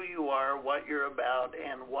who you are, what you're about,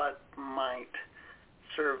 and what might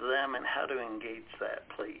serve them and how to engage that,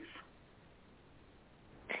 please?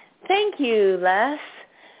 Thank you, Les.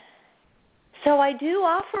 So I do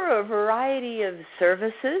offer a variety of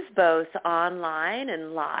services, both online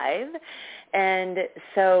and live. And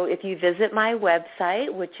so if you visit my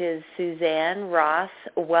website, which is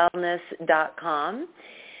SuzanneRossWellness.com,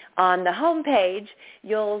 on the home page,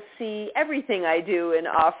 you'll see everything I do and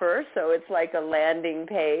offer. So it's like a landing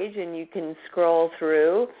page, and you can scroll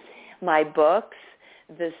through my books,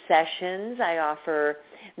 the sessions. I offer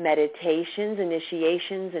meditations,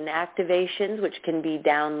 initiations, and activations, which can be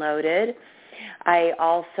downloaded. I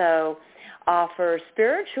also offer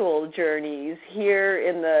spiritual journeys here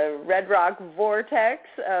in the Red Rock vortex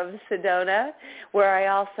of Sedona, where I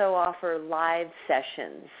also offer live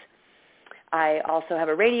sessions. I also have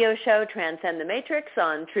a radio show, Transcend the Matrix,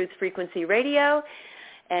 on Truth Frequency Radio,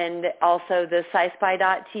 and also the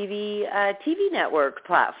Sci-Spy.tv TV network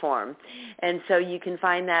platform. And so you can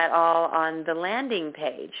find that all on the landing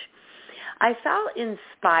page. I felt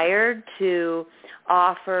inspired to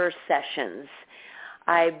offer sessions.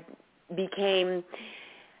 I became,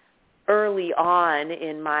 early on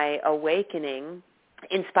in my awakening,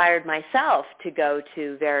 inspired myself to go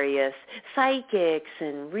to various psychics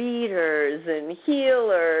and readers and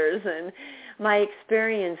healers, and my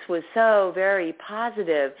experience was so very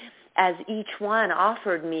positive. as each one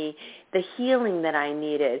offered me the healing that I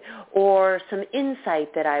needed or some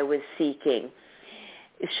insight that I was seeking,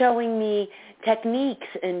 showing me techniques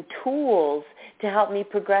and tools to help me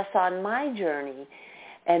progress on my journey.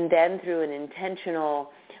 And then through an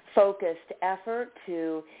intentional, focused effort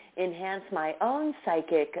to enhance my own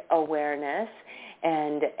psychic awareness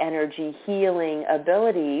and energy healing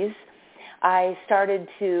abilities, I started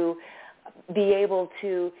to be able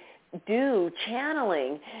to do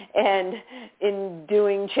channeling, and in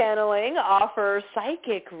doing channeling, offer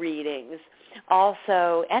psychic readings,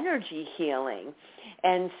 also energy healing.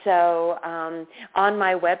 And so on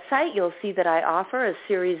my website, you'll see that I offer a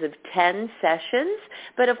series of 10 sessions,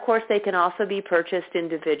 but of course they can also be purchased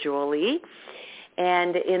individually.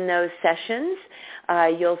 And in those sessions,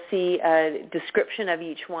 you'll see a description of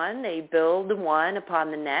each one. They build one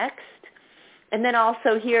upon the next. And then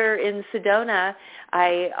also here in Sedona,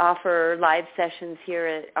 I offer live sessions here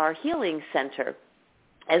at our healing center,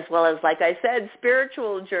 as well as, like I said,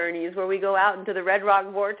 spiritual journeys where we go out into the Red Rock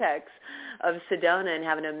Vortex of Sedona and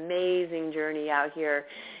have an amazing journey out here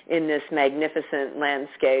in this magnificent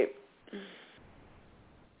landscape.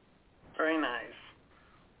 Very nice.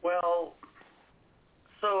 Well,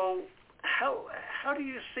 so how do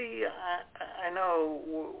you see, I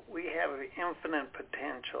know we have infinite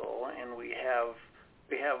potential and we have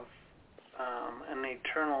an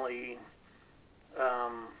eternally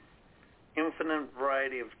infinite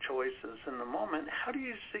variety of choices in the moment. How do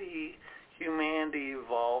you see humanity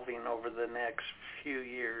evolving over the next few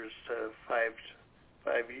years to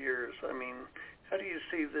five years? I mean, how do you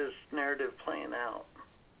see this narrative playing out?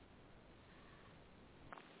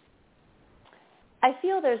 I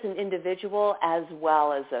feel there's an individual as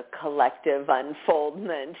well as a collective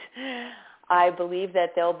unfoldment. I believe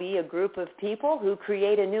that there'll be a group of people who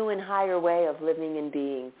create a new and higher way of living and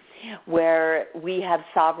being, where we have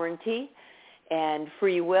sovereignty and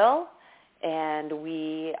free will, and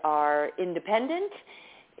we are independent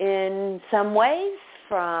in some ways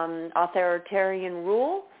from authoritarian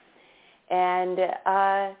rule. And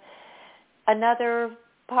another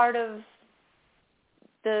part of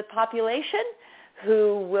the population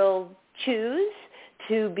who will choose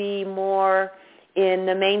to be more in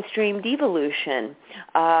the mainstream devolution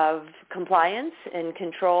of compliance and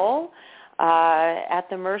control at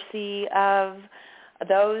the mercy of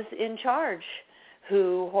those in charge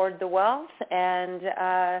who hoard the wealth and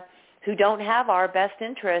who don't have our best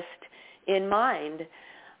interest in mind.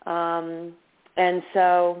 And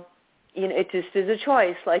so, you know, it just is a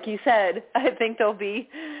choice. Like you said, I think there'll be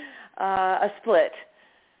a split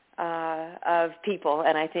of people,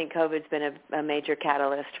 and I think COVID's been a major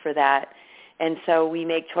catalyst for that. And so we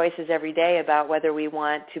make choices every day about whether we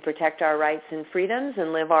want to protect our rights and freedoms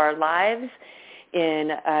and live our lives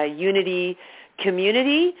in a unity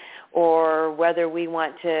community, or whether we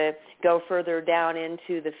want to go further down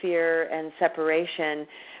into the fear and separation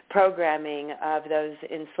programming of those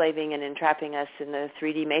enslaving and entrapping us in the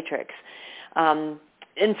 3D matrix. And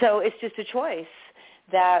so it's just a choice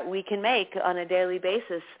that we can make on a daily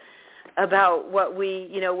basis about what we,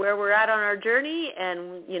 you know, where we're at on our journey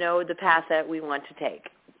and, you know, the path that we want to take.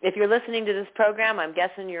 If you're listening to this program, I'm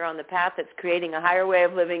guessing you're on the path that's creating a higher way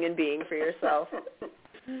of living and being for yourself.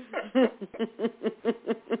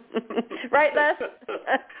 Right, Les?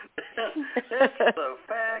 That's a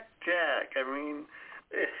fact, Jack. I mean,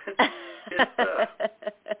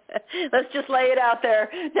 let's just lay it out there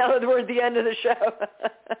now that we're at the end of the show.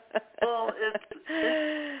 Well,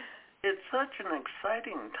 it's such an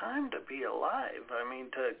exciting time to be alive. I mean,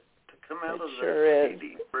 to come out of the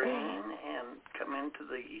CD brain and come into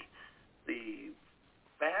the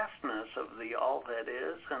vastness of the all that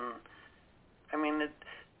is, and I mean,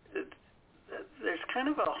 there's kind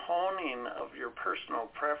of a honing of your personal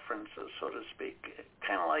preferences, so to speak.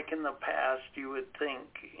 Kind of like in the past, you would think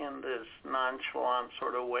in this nonchalant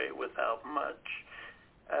sort of way without much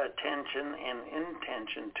attention and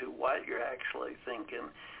intention to what you're actually thinking.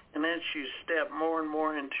 And as you step more and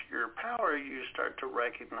more into your power, you start to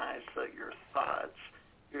recognize that your thoughts,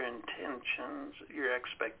 your intentions, your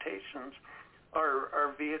expectations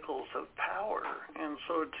are vehicles of power. And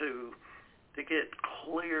so to get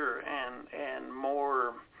clear and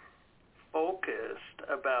more focused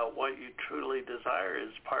about what you truly desire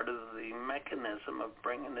is part of the mechanism of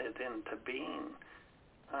bringing it into being.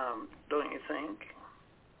 Don't you think?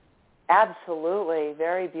 Absolutely.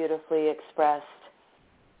 Very beautifully expressed.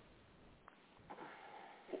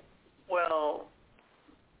 Well,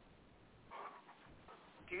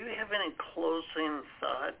 do you have any closing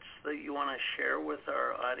thoughts that you want to share with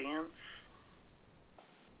our audience?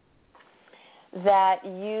 that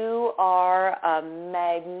you are a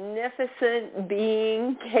magnificent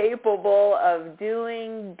being capable of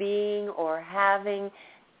doing, being, or having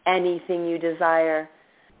anything you desire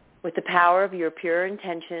with the power of your pure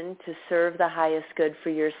intention to serve the highest good for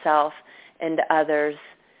yourself and others.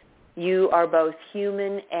 You are both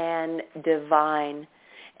human and divine,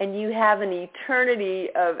 and you have an eternity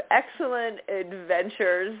of excellent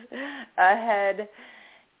adventures ahead.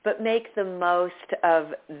 But make the most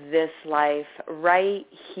of this life right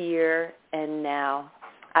here and now.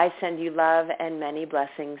 I send you love and many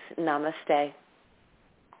blessings. Namaste.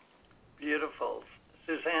 Beautiful.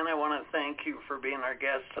 Suzanne, I want to thank you for being our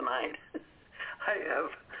guest tonight.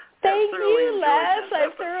 Thank you, Les.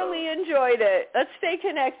 I've thoroughly enjoyed it. Let's stay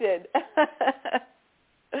connected.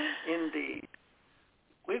 Indeed.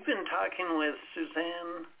 We've been talking with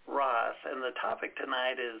Suzanne Ross, and the topic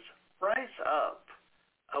tonight is Rise Up.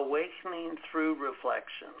 Awakening through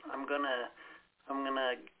reflection. I'm gonna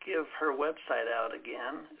give her website out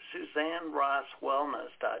again,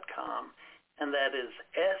 SuzanneRossWellness.com, and that is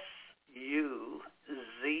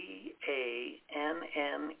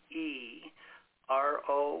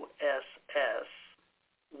SuzanneRoss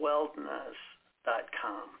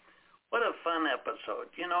Wellness.com. What a fun episode.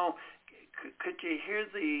 You know, could you hear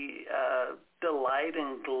the delight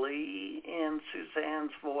and glee in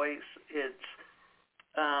Suzanne's voice? It's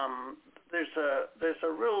there's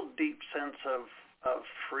a real deep sense of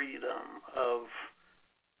freedom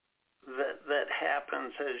that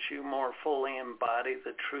happens as you more fully embody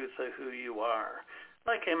the truth of who you are.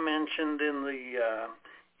 Like I mentioned in the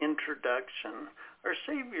introduction, our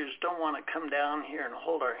saviors don't want to come down here and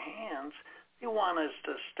hold our hands. They want us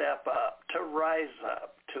to step up, to rise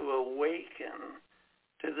up, to awaken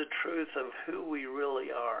to the truth of who we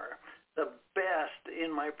really are. The best,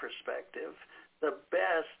 in my perspective, the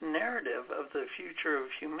best narrative of the future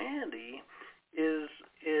of humanity is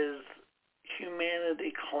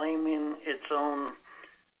humanity claiming its own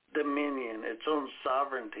dominion, its own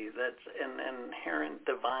sovereignty. That's an inherent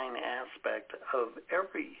divine aspect of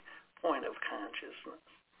every point of consciousness.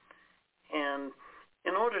 And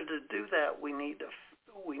in order to do that, we need to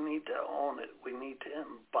own it. We need to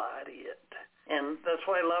embody it. And that's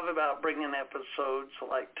what I love about bringing episodes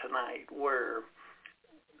like tonight, where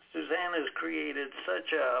Suzanne has created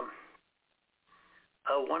such a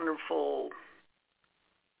wonderful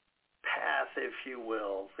path, if you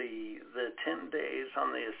will, the 10 days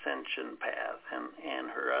on the Ascension path and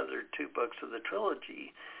her other 2 books of the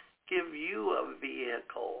trilogy give you a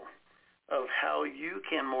vehicle of how you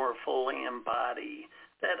can more fully embody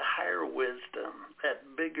that higher wisdom, that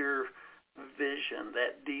bigger vision,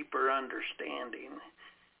 that deeper understanding.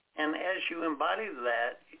 And as you embody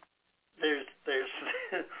that, there's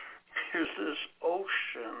this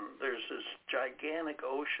ocean, there's this gigantic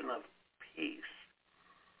ocean of peace,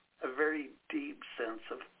 a very deep sense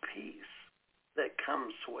of peace that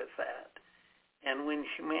comes with that. And when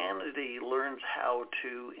humanity learns how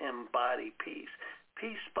to embody peace,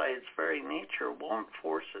 peace by its very nature won't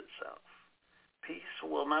force itself. Peace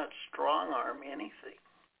will not strong-arm anything.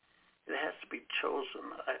 It has to be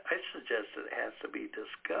chosen. I suggest it has to be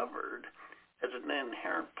discovered as an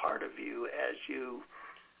inherent part of you as you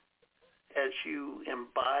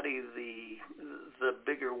embody the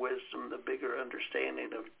bigger wisdom, the bigger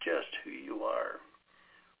understanding of just who you are.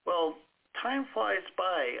 Well, time flies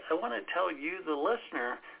by. I want to tell you, the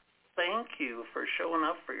listener, thank you for showing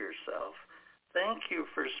up for yourself. Thank you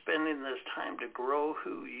for spending this time to grow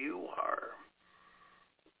who you are.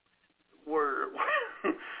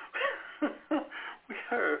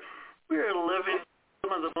 We are living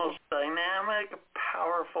some of the most dynamic,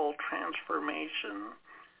 powerful transformation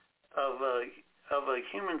of a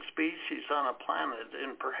human species on a planet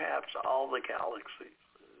in perhaps all the galaxies.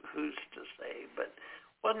 Who's to say? But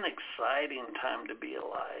what an exciting time to be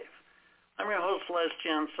alive. I'm your host, Les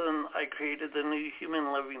Jensen. I created the New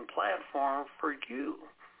Human Living platform for you.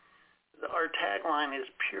 Our tagline is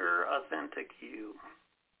Pure Authentic You.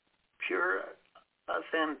 Pure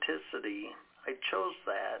authenticity. I chose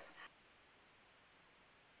that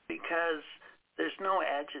because there's no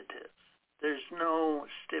adjectives. There's no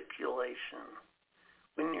stipulation.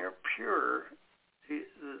 When you're pure,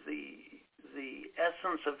 the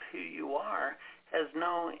essence of who you are has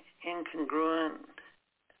no incongruent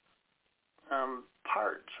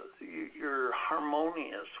parts. You're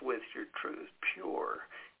harmonious with your truth, pure.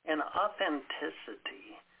 And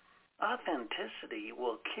authenticity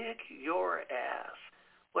will kick your ass.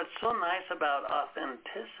 What's so nice about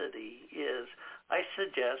authenticity is, I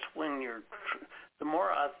suggest the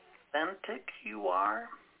more authentic you are,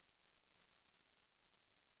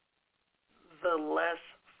 the less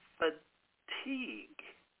fatigue.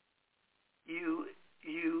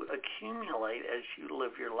 You accumulate as you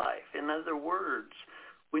live your life. In other words,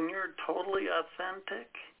 when you're totally authentic,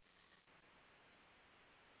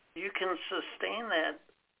 you can sustain that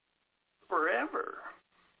forever.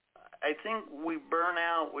 I think we burn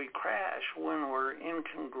out, we crash when we're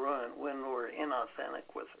incongruent, when we're inauthentic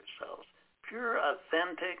with ourselves. If you're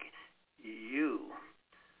authentic, you.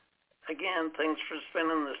 Again, thanks for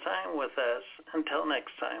spending this time with us. Until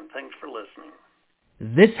next time, thanks for listening.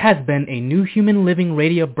 This has been a New Human Living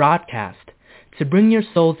radio broadcast to bring your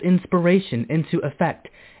soul's inspiration into effect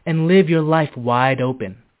and live your life wide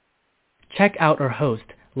open. Check out our host,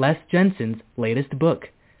 Les Jensen's latest book,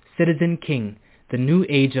 Citizen King, The New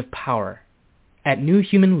Age of Power, at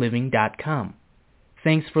newhumanliving.com.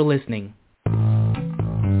 Thanks for listening.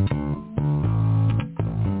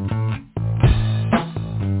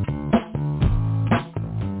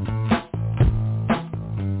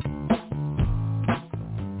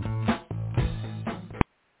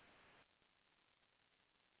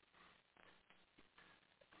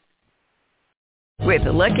 With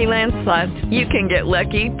the Lucky Land Slots, you can get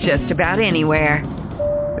lucky just about anywhere.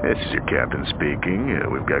 This is your captain speaking.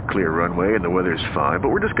 We've got clear runway and the weather's fine, but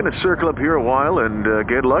we're just going to circle up here a while and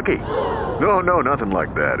get lucky. No, nothing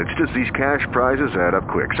like that. It's just these cash prizes add up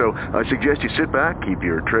quick. So I suggest you sit back, keep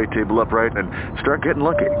your tray table upright, and start getting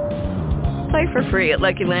lucky. Play for free at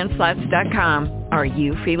LuckyLandSlots.com. Are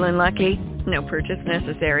you feeling lucky? No purchase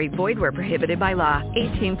necessary. Void where prohibited by law.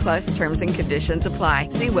 18+ terms and conditions apply.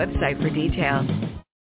 See website for details.